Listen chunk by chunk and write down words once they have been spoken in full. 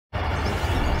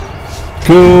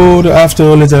Good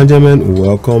afternoon, ladies and gentlemen.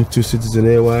 Welcome to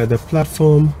CitizenAY, the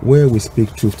platform where we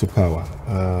speak truth to power.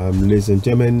 Ladies and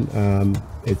gentlemen,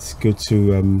 it's good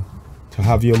to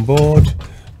have you on board.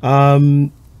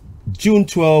 June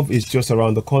 12 is just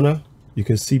around the corner. You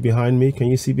can see behind me. Can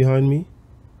you see behind me?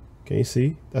 Can you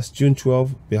see? That's June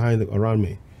 12 behind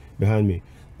me.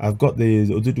 I've got the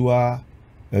Oduduwa,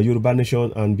 Yoruba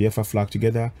Nation and Biafra flag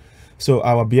together. So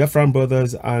our Biafran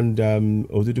brothers and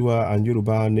Oduduwa and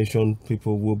Yoruba Nation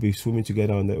people will be swimming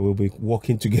together and we'll be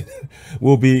walking together.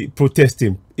 We'll be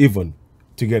protesting even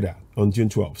together on June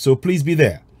 12th. So please be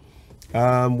there.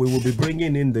 We will be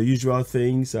bringing in the usual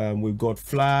things. We've got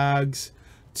flags,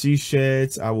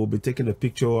 t-shirts. I will be taking a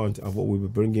picture of what we'll be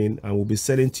bringing, and we'll be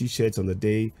selling t-shirts on the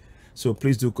day. So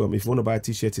please do come. If you want to buy a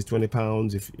t-shirt, it's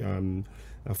 £20. If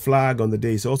a flag on the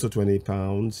day is also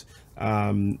 £20.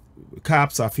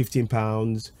 Caps are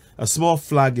 £15. A small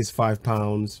flag is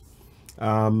 £5.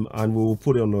 And we will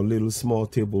put it on a little small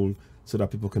table so that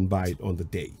people can buy it on the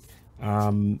day.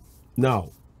 Now,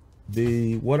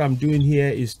 what I'm doing here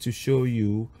is to show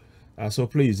you. So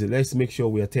please, let's make sure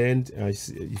we attend.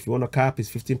 If you want a cap, it's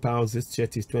 £15. This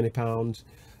shirt is £20,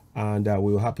 and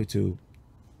we're happy to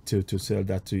sell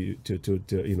that to you,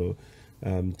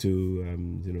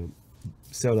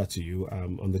 sell that to you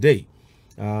on the day.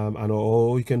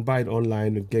 Or you can buy it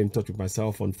online and get in touch with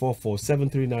myself on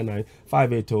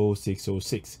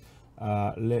 447399580606.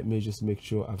 Let me just make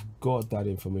sure I've got that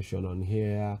information on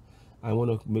here. I want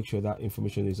to make sure that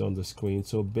information is on the screen,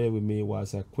 so bear with me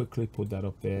whilst I quickly put that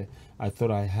up there. I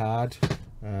thought I had.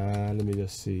 Let me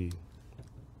just see.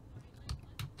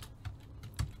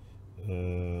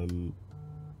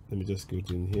 Let me just go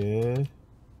in here.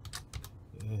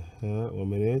 1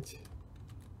 minute.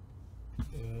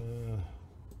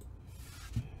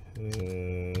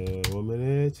 1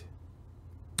 minute.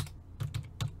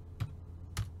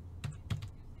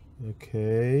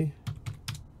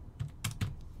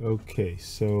 Okay,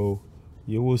 so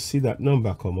you will see that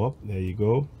number come up. There you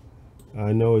go.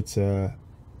 I know it's a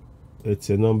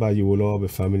number you will all be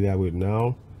familiar with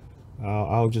now.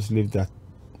 I'll just leave that.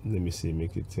 Let me see,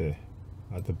 make it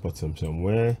at the bottom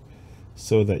somewhere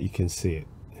so that you can see it.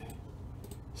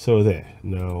 So there.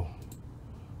 Now,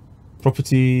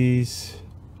 properties.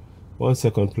 1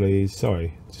 second, please.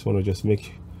 Sorry, just want to just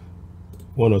make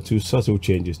 1 or 2 subtle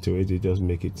changes to it. It does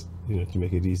make it, to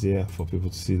make it easier for people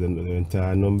to see the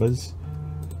entire numbers.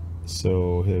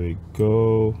 So here we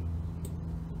go.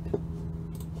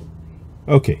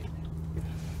 Okay,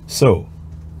 so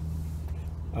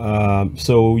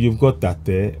so you've got that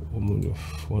there.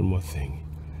 One more thing.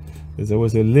 There's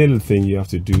always a little thing you have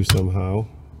to do somehow.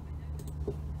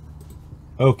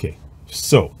 Okay,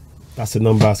 so that's the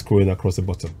number scrolling across the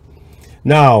bottom.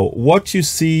 Now, what you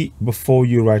see before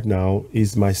you right now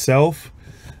is myself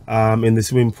in the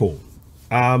swimming pool.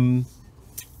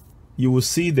 You will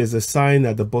see there's a sign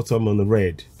at the bottom on the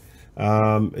red.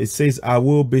 It says, I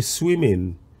will be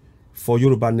swimming for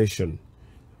Yoruba Nation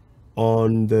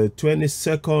on the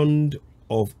 22nd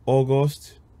of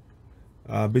August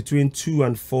between 2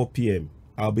 and 4 p.m.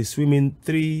 I'll be swimming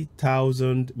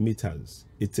 3,000 meters.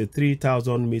 It's a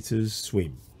 3,000 meters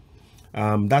swim.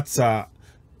 That's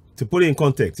to put it in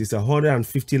context, it's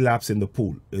 150 laps in the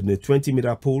pool. In a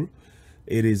 20-meter pool,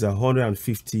 it is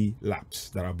 150 laps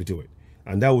that I'll be doing,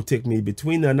 and that will take me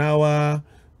between an hour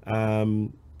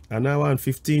and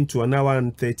 15 to an hour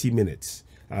and 30 minutes,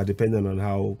 depending on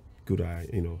how good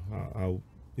how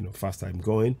fast I'm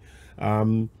going.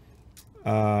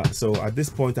 So at this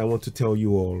point, I want to tell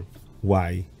you all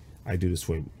why I do the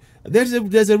swim. There's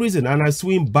a reason, and I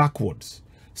swim backwards.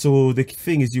 So the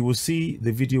thing is, you will see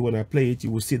the video when I play it,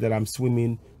 you will see that I'm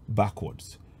swimming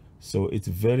backwards. So it's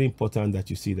very important that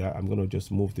you see that. I'm going to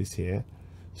just move this here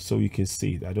so you can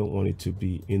see it. I don't want it to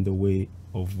be in the way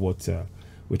of what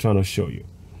we're trying to show you.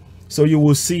 So you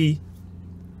will see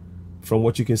from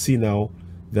what you can see now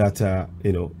that,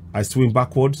 I swim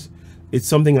backwards. It's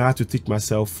something I had to teach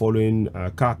myself following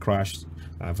a car crash.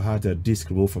 I've had a disc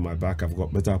removed from my back. I've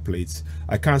got metal plates.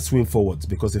 I can't swim forwards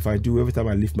because if I do, every time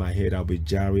I lift my head, I'll be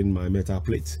jarring my metal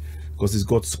plates because it's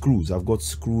got screws. I've got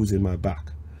screws in my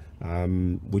back,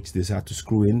 which they had to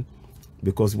screw in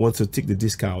because once you take the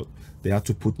disc out, they have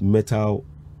to put metal,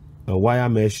 wire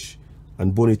mesh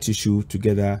and bony tissue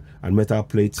together and metal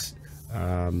plates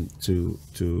to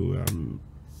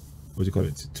what do you call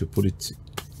it? To put it,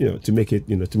 to make it,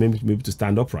 to make me able to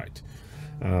stand upright.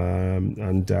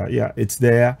 Yeah, it's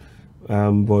there,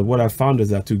 but what I found is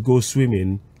that to go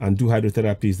swimming and do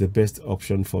hydrotherapy is the best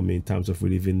option for me in terms of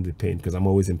relieving the pain, because I'm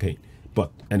always in pain.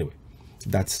 But anyway,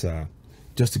 that's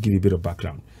just to give you a bit of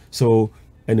background. So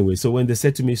anyway, so when they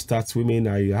said to me start swimming,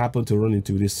 I happened to run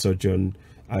into this surgeon,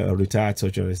 a retired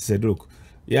surgeon. I said, look,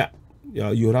 yeah,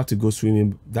 you'll have to go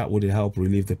swimming. That would help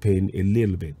relieve the pain a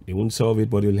little bit. It won't solve it,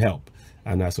 but it'll help.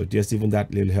 And I suggest even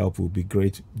that little help will be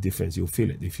great difference. You'll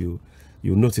feel it if you'll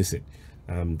notice it,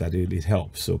 that it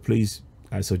helps. So please,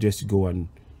 I suggest you go and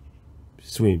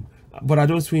swim. But I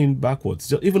don't swim backwards,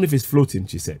 just, even if it's floating,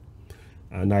 she said.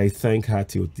 And I thank her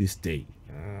till this day.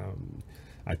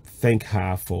 I thank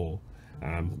her for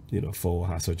for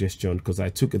her suggestion, because I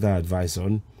took that advice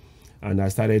on, and I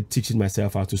started teaching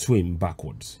myself how to swim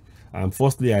backwards.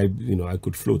 Firstly, I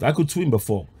could float. I could swim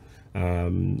before.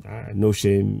 No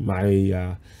shame.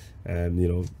 I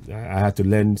had to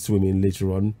learn swimming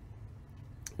later on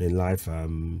in life.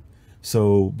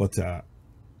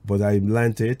 But I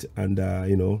learned it, and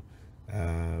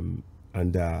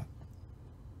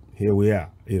here we are.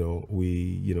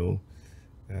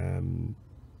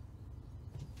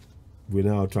 We're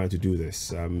now trying to do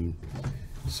this.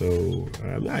 So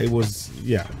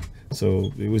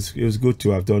it was good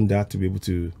to have done that, to be able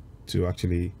to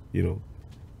actually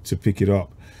to pick it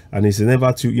up. And it's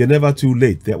you're never too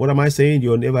late. What am I saying?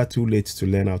 You're never too late to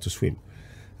learn how to swim.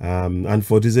 And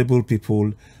for disabled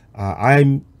people,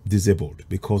 I'm disabled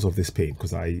because of this pain,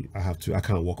 because I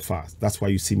can't walk fast. That's why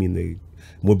you see me in the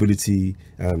mobility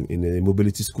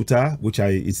scooter, which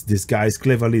it's disguised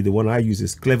cleverly. The one I use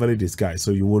is cleverly disguised,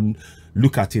 so you won't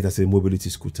look at it as a mobility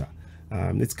scooter.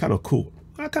 It's kind of cool.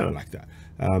 I kind of like that.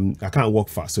 I can't walk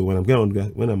fast, so when I'm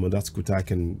on that scooter, I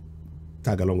can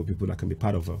tag along with people that can be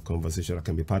part of a conversation. I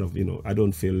can be part of, I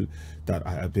don't feel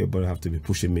that people have to be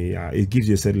pushing me. It gives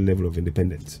you a certain level of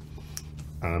independence.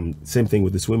 Same thing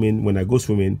with the swimming. When I go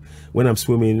swimming, when I'm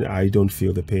swimming, I don't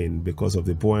feel the pain because of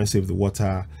the buoyancy of the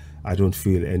water. I don't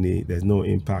feel there's no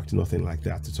impact, nothing like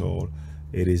that at all.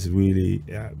 It is really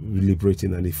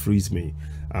liberating, and it frees me.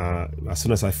 As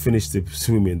soon as I finish the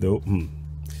swimming, though,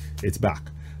 it's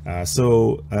back.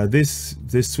 So this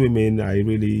swimming, I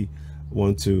really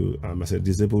want to, as a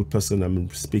disabled person, I'm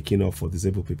speaking of for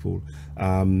disabled people.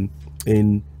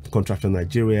 In Contraction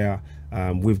Nigeria,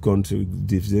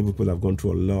 disabled people have gone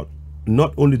through a lot.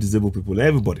 Not only disabled people,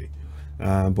 everybody,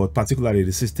 but particularly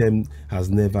the system has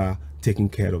never taken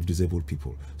care of disabled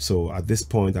people. So at this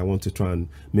point, I want to try and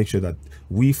make sure that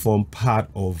we form part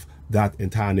of that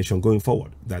entire nation going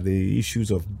forward, that the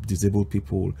issues of disabled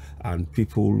people and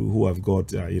people who have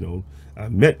got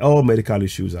all medical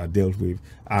issues are dealt with,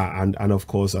 and of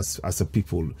course, as a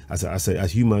people, as a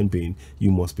human being,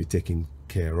 you must be taken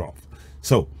care of.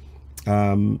 So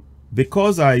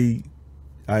because I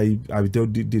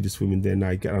did the swimming, then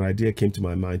an idea came to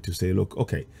my mind to say, look,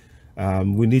 okay,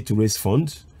 we need to raise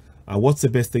funds. What's the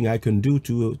best thing I can do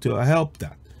to help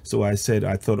that? So I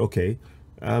thought, okay,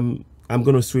 I'm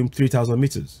going to swim 3,000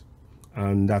 meters.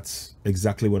 And that's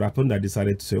exactly what happened. I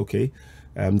decided to say, okay,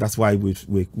 that's why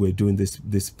we're doing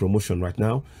this promotion right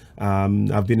now.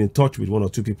 I've been in touch with one or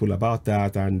two people about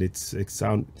that, and it's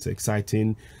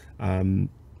exciting.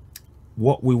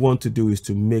 What we want to do is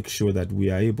to make sure that we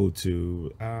are able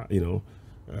to,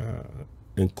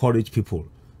 encourage people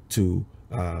to,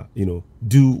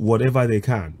 do whatever they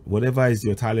can. Whatever is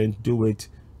your talent, do it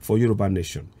for Yoruba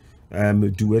Nation.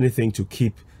 Do anything to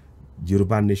keep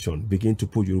Yoruba Nation, begin to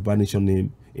put Yoruba Nation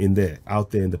name in there, out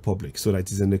there in the public, so that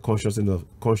it's in the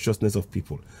consciousness of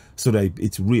people, so that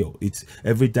it's real. It's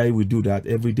every day we do that.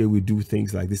 Every day we do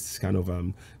things like this kind of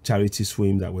charity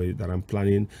swim that I'm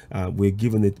planning. We're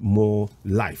giving it more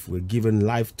life. We're giving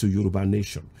life to Yoruba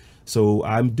Nation. So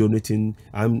I'm donating.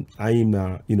 I'm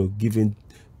giving.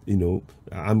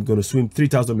 I'm going to swim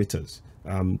 3,000 meters.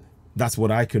 That's what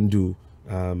I can do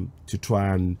to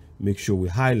try and make sure we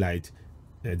highlight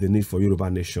the need for Yoruba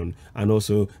Nation, and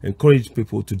also encourage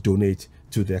people to donate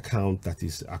to the account that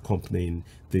is accompanying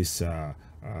this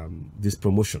this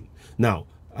promotion. Now,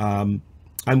 I'm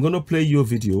going to play your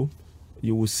video.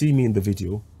 You will see me in the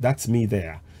video. That's me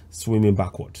there swimming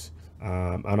backwards,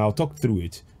 and I'll talk through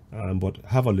it. But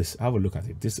have a look at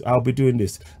it. I'll be doing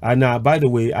this. And by the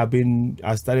way, I've been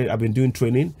doing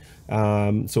training.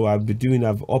 So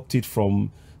I've opted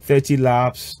from 30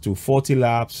 laps to 40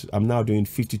 laps. I'm now doing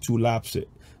 52 laps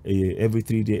every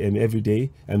 3 days, every day.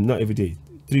 Not every day,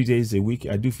 3 days a week.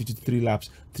 I do 53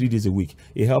 laps 3 days a week.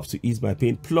 It helps to ease my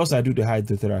pain. Plus, I do the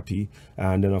hydrotherapy,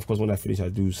 and then of course when I finish, I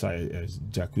do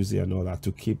jacuzzi and all that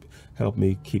to help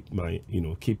me keep my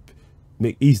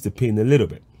ease the pain a little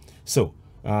bit. So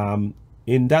with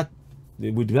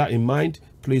that in mind,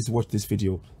 please watch this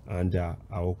video, and I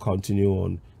will continue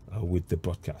on with the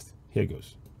broadcast. Here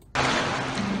goes.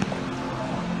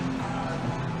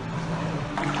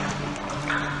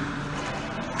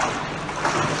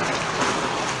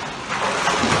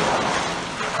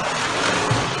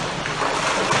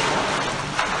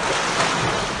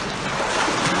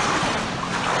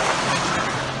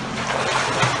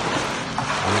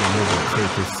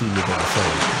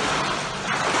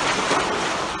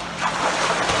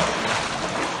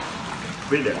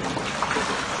 Brilliant.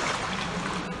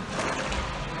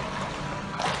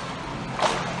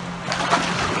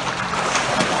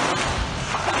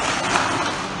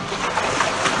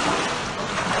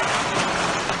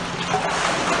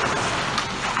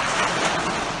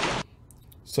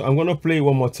 So I'm going to play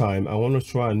one more time. I want to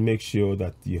try and make sure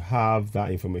that you have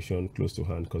that information close to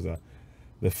hand, because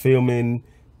the filming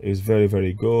is very,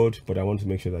 very good, but I want to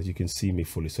make sure that you can see me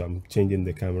fully. So I'm changing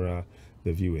the camera,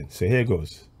 the viewing. So here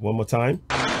goes. One more time.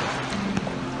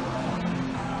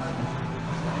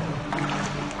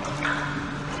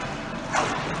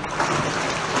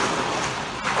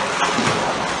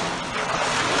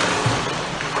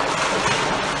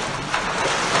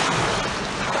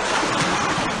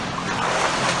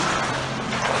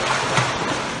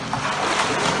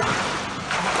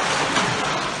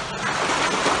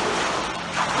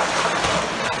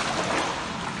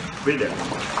 Brilliant.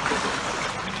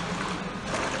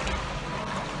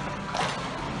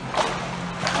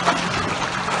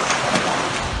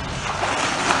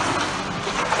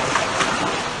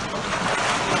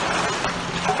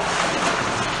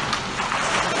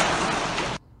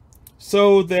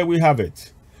 So there we have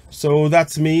it. So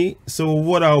that's me. So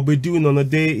what I'll be doing on the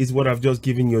day is what I've just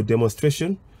given you a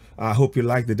demonstration. I hope you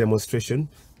like the demonstration.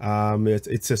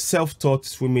 It's a self-taught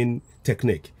swimming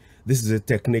technique. This is a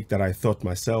technique that I taught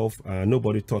myself.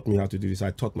 Nobody taught me how to do this.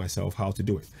 I taught myself how to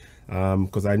do it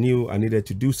because I knew I needed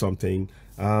to do something.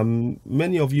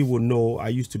 Many of you will know I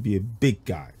used to be a big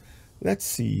guy. Let's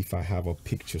see if I have a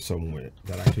picture somewhere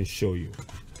that I can show you.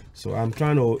 So I'm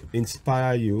trying to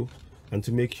inspire you and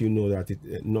to make you know that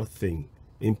nothing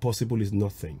impossible is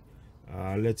nothing.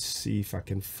 Let's see if I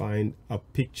can find a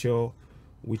picture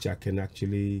which I can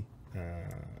actually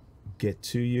get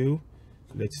to you.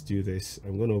 Let's do this.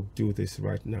 I'm going to do this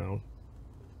right now.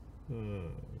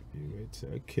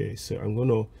 Okay,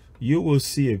 so you will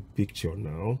see a picture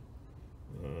now.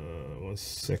 1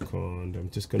 second. I'm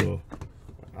just going to,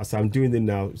 as I'm doing it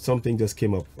now, something just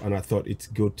came up and I thought it's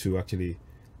good to actually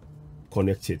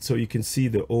connect it. So you can see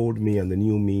the old me and the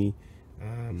new me.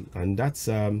 And that's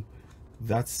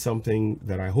something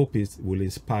that I hope will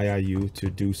inspire you to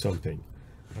do something.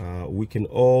 We can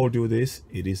all do this.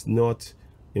 It is not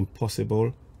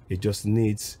impossible. It just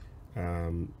needs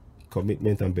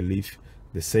commitment and belief,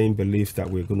 the same belief that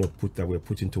we're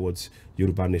putting towards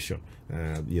Yoruba Nation.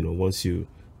 You know, once you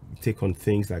take on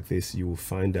things like this, you will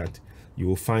find that you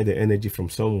will find the energy from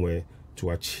somewhere to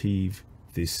achieve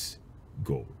this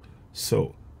goal.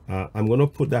 So I'm going to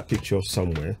put that picture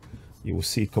somewhere. You will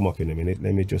see it come up in a minute.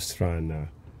 Let me just try and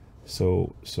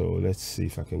so let's see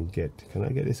if I can get I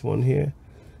get this one here?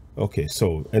 Okay,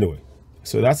 so anyway,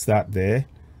 so that's that there.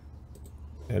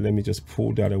 Let me just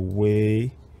pull that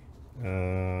away.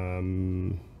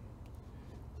 1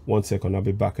 second, I'll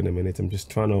be back in a minute. I'm just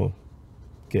trying to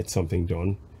get something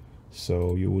done,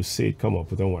 so you will see it come up,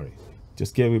 but don't worry,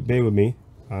 just bear with me.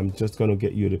 I'm just going to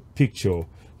get you the picture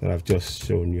that I've just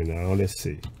shown you now. Let's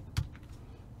see.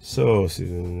 So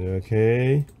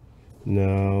okay,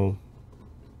 now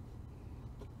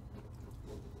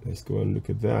let's go and look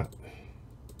at that.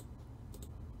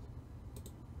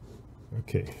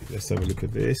 Okay, let's have a look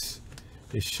at this.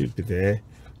 It should be there.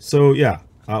 So yeah,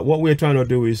 what we're trying to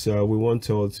do is we want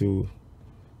all to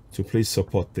please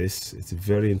support this. It's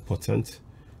very important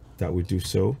that we do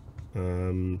so.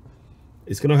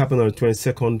 It's going to happen on the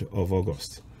 22nd of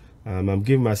August. I'm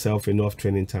giving myself enough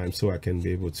training time so I can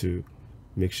be able to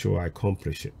make sure I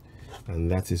accomplish it,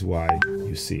 and that is why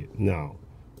you see it now.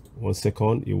 1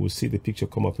 second, you will see the picture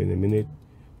come up in a minute.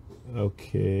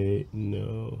 Okay,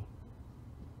 no.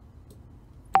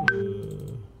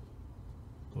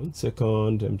 1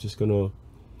 second, I'm just gonna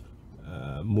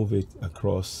move it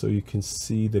across so you can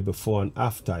see the before and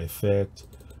after effect.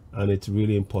 And it's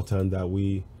really important that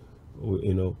we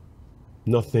you know,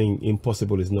 nothing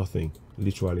impossible is nothing.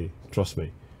 Literally, trust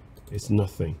me, it's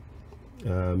nothing.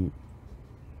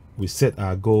 We set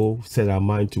our goal, set our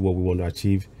mind to what we want to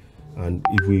achieve, and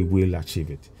if we will achieve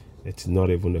it. It's not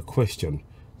even a question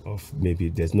of maybe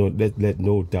there's no let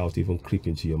no doubt even creep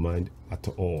into your mind at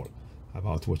all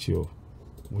about what your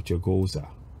goals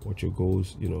are,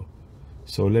 you know.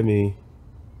 So let me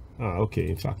okay,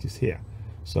 in fact it's here.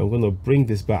 So I'm going to bring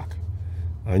this back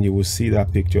and you will see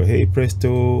that picture. Hey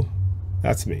presto,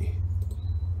 that's me.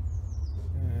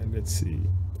 Let's see.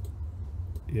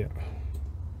 Yeah,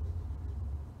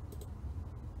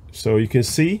 so you can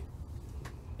see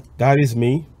that is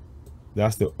me.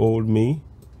 That's the old me.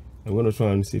 I'm going to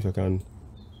try and see if I can.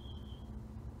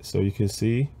 So you can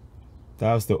see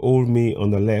that's the old me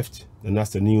on the left, and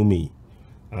that's the new me.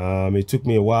 It took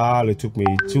me a while. It took me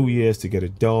 2 years to get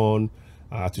it done.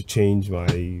 I had to change my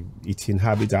eating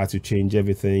habits. I had to change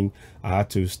everything. I had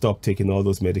to stop taking all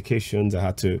those medications. I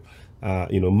had to,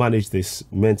 you know, manage this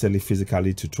mentally,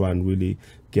 physically, to try and really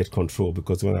get control.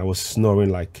 Because when I was snoring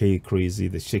like crazy,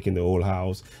 the shaking the whole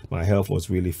house, my health was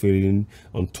really feeling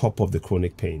on top of the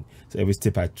chronic pain. So every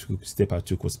step I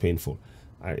took was painful.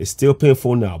 It's still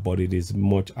painful now, but it is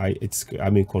much.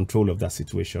 I'm in control of that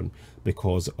situation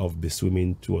because of the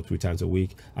swimming 2 or 3 times a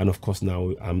week, and of course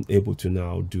now I'm able to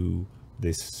now do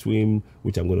this swim,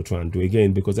 which I'm going to try and do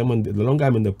again, because the longer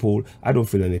I'm in the pool, I don't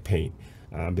feel any pain,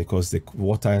 because the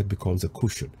water becomes a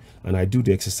cushion, and I do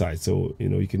the exercise. So you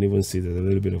know, you can even see there's a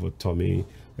little bit of a tummy,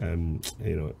 you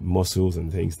know, muscles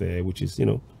and things there, which is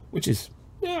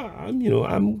yeah,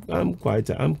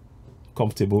 I'm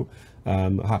comfortable,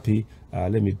 happy.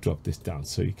 Let me drop this down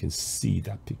so you can see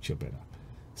that picture better.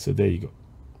 So there you go.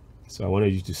 So I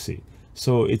wanted you to see.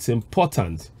 So it's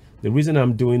important. The reason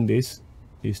I'm doing this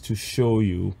is to show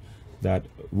you that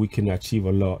we can achieve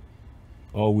a lot.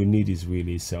 All we need is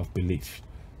really self-belief,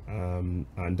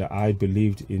 and I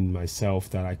believed in myself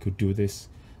that I could do this.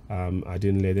 I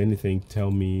didn't let anything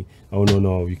tell me, oh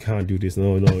no, you can't do this.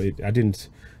 No, I didn't.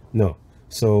 No.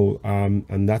 So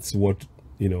and that's what,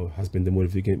 you know, has been the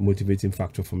motivating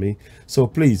factor for me. So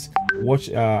please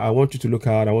watch. I want you to look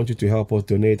out. I want you to help us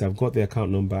donate. I've got the account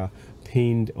number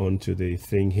pinned onto the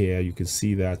thing here. You can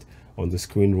see that on the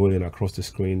screen, rolling across the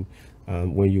screen.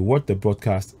 When you watch the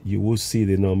broadcast, you will see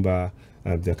the number,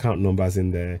 the account numbers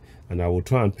in there, and I will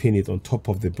try and pin it on top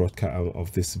of the broadcast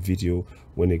of this video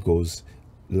when it goes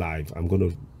live.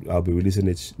 I'll be releasing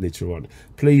it later on.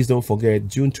 Please don't forget,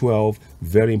 June 12,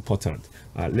 very important.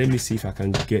 Let me see if I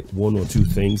can get 1 or 2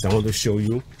 things I want to show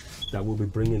you that we'll be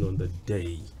bringing on the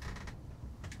day.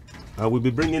 We'll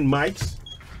be bringing mics.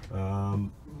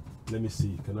 Let me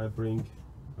see, have I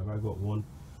got one?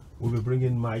 We'll be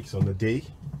bringing mics on the day.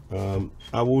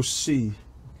 I will see.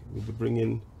 We'll be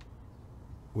bringing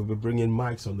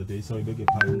mics on the day. Sorry, beg your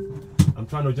pardon. I'm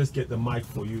trying to just get the mic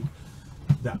for you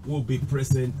that will be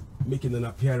present, making an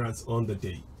appearance on the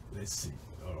day. Let's see.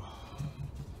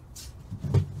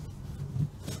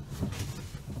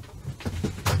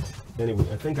 Anyway,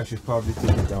 I think I should probably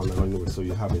take it down anyway, so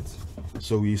you have it,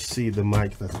 so you see the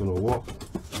mic that's going to work,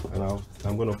 and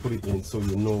I'm going to put it in so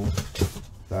you know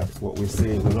that what we're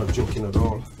saying, we're not joking at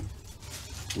all.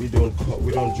 We don't joke.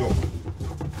 We don't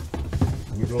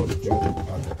joke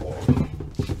at all.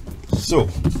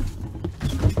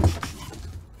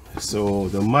 So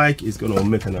the mic is going to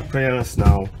make an appearance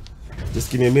now. Just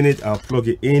give me a minute. I'll plug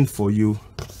it in for you.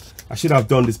 I should have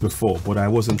done this before, but I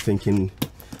wasn't thinking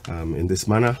in this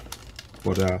manner.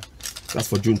 But that's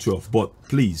for June 12th. But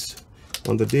please,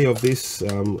 on the day of this,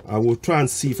 I will try and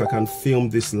see if I can film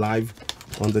this live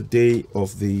on the day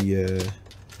of the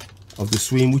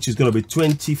swim, which is going to be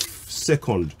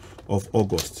 22nd of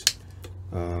August.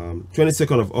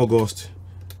 22nd of August,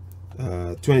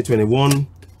 2021,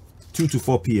 2 to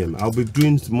 4 p.m. I'll be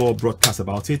doing more broadcasts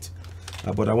about it,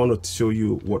 but I want to show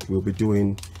you what we'll be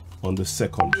doing on the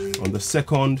 2nd. On the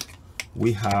 2nd,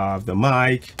 we have the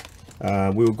mic.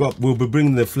 We'll be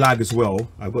bringing the flag as well.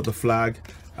 I've got the flag,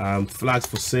 flags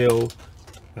for sale.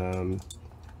 1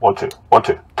 2 1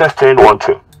 2 testing 1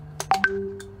 2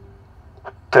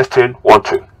 testing 1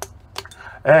 2.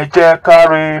 Ẹ jẹ́ ká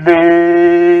relé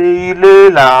ilé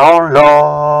là ń lọ,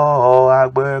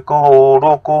 àgbẹ̀ kan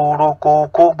orókórókó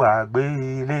kó gbàgbé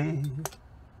ilé.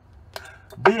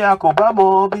 Bí a kò bá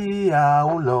mọ bí a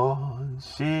ń lọ,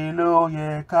 ṣe ló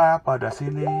yẹ ká padà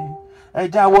sílé. Ẹ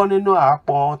jáwọ́ nínú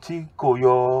àpọ̀n tí kò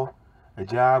yọ, ẹ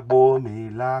jẹ́ á gbómi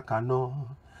lákaná.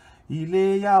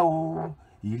 Iléyá o,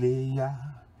 iléyá,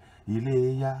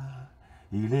 iléyá,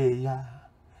 iléyá,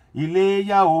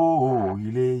 iléyá o,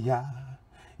 iléyá,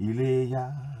 iléyá,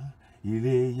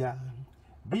 iléyá.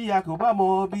 Bí a kò bá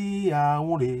mọ bí a ń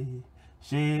rè,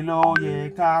 ṣe ló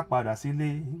yẹ ká padà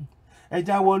sílé. Ẹ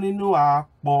jáwọ́ nínú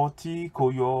àpọ̀n tí kò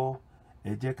yọ,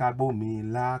 ẹ jẹ́ ká gbómi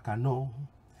lákaná.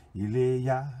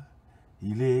 Iléyá,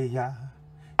 iléyá,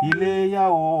 iléyá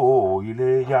o,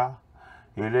 iléyá,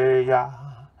 iléyá,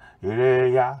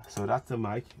 iléyá. So that's the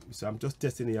mic. So I'm just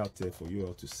testing it out there for you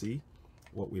all to see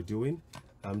what we're doing.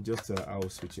 I'm just I'll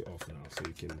switch it off now so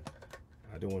you can.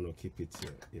 I don't want to keep it.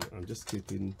 I'm just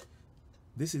keeping.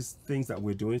 This is things that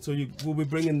we're doing. So we'll be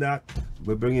bringing that.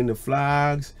 We're bringing the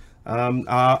flags.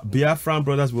 Our Biafran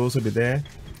brothers will also be there.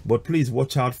 But please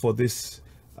watch out for this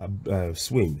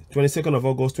swim. 22nd of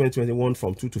August 2021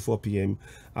 from 2 to 4 p.m.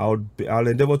 I'll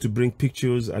endeavor to bring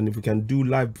pictures, and if we can do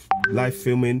live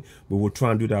filming, we will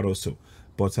try and do that also.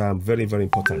 But very, very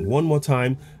important. One more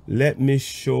time, let me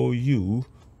show you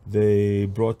the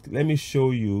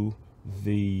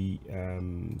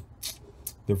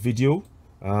the video,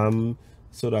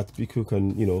 so that people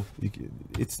can, you know,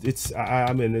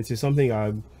 I mean, it's something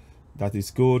that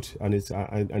is good, and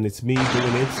it's me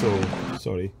doing it. So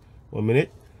sorry, 1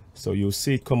 minute. So you'll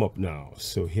see it come up now.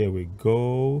 So here we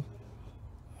go,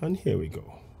 and here we go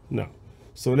now.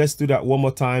 So let's do that one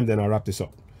more time, then I'll wrap this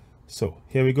up. So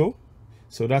here we go.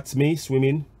 So that's me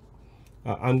swimming.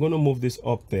 I'm going to move this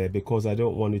up there because I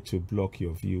don't want it to block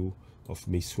your view of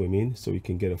me swimming, so you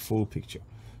can get a full picture.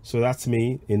 So that's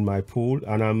me in my pool,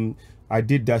 and I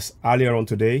did this earlier on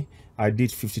today. I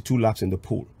did 52 laps in the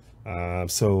pool.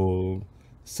 So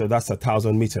that's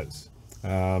 1,000 meters.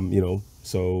 You know,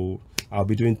 so I'll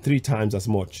be doing 3 times as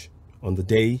much on the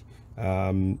day,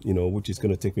 you know, which is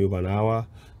going to take me over an hour.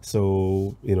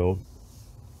 So, you know,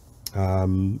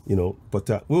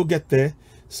 but we'll get there.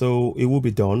 So it will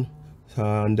be done,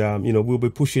 and you know, we'll be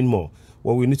pushing more.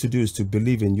 What we need to do is to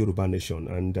believe in Yoruba Nation,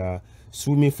 and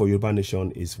swimming for Yoruba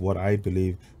Nation is what I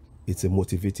believe. It's a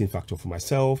motivating factor for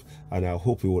myself, and I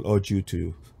hope we will urge you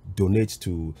to donate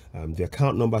to the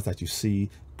account numbers that you see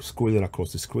scrolling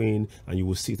across the screen, and you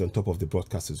will see it on top of the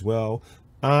broadcast as well.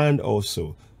 And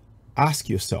also ask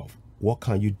yourself, what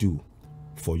can you do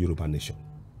for Yoruba Nation?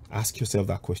 Ask yourself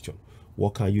that question.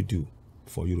 What can you do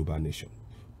for Yoruba Nation?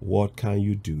 What can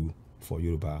you do for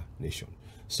Yoruba Nation?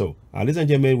 So, ladies and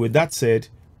gentlemen, with that said,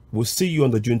 we'll see you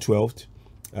on the June 12th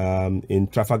in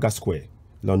Trafalgar Square,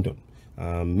 London.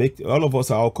 All of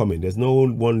us are all coming. There's no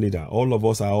one leader. All of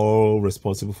us are all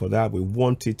responsible for that. We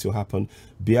want it to happen.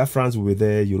 Biafrans will be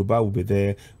there, Yoruba will be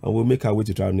there, and we'll make our way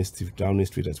to Downing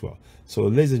Street as well. So,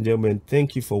 ladies and gentlemen,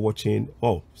 thank you for watching.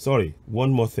 Oh, sorry,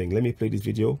 one more thing. Let me play this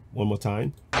video one more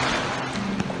time.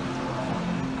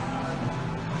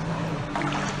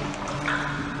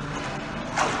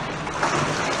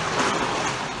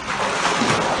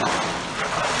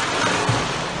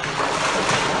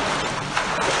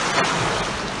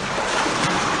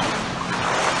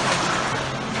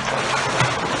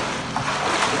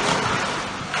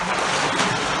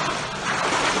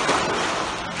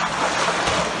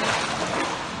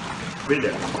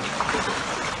 Brilliant.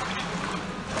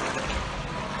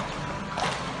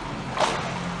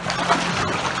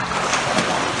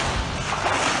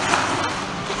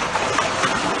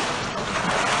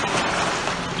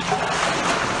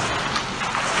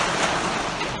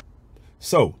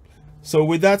 So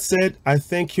with that said, I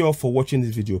thank you all for watching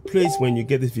this video. Please, when you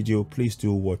get this video, please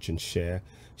do watch and share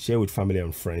with family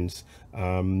and friends,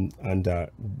 and you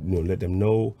know, let them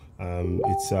know.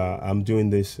 I'm doing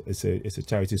this. It's a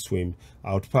charity swim.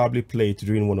 I would probably play it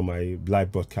during one of my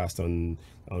live broadcasts on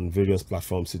various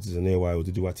platforms, CitizenAY,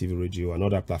 Oduduwa TV Radio, and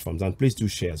other platforms. And please do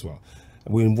share as well.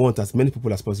 We want as many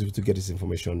people as possible to get this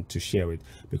information, to share it,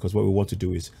 because what we want to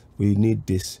do is we need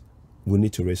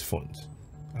to raise funds.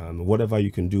 Whatever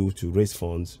you can do to raise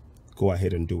funds, go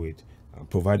ahead and do it.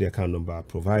 Provide the account number,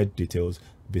 provide details,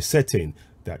 be certain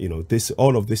that, you know,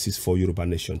 all of this is for Yoruba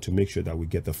Nation, to make sure that we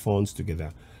get the funds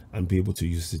together and be able to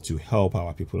use it to help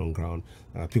our people on ground.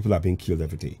 People are being killed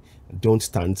every day. Don't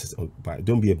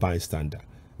be a bystander.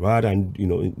 Rather than, you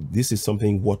know, this is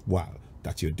something worthwhile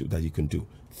that you can do.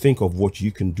 Think of what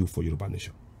you can do for Yoruba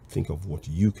Nation. Think of what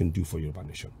you can do for Yoruba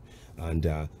Nation. And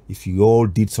if you all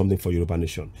did something for Yoruba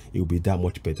Nation, it will be that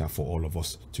much better for all of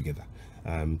us together.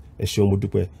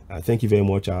 Thank you very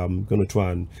much. I'm going to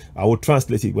try and I will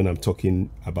translate it when I'm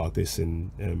talking about this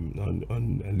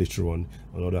later on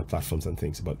other platforms and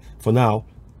things. But for now,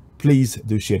 please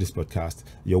do share this podcast.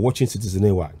 You're watching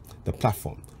CitizenAY, the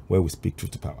platform where we speak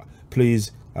truth to power.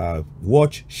 Please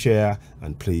watch, share,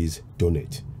 and please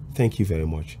donate. Thank you very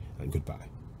much, and goodbye.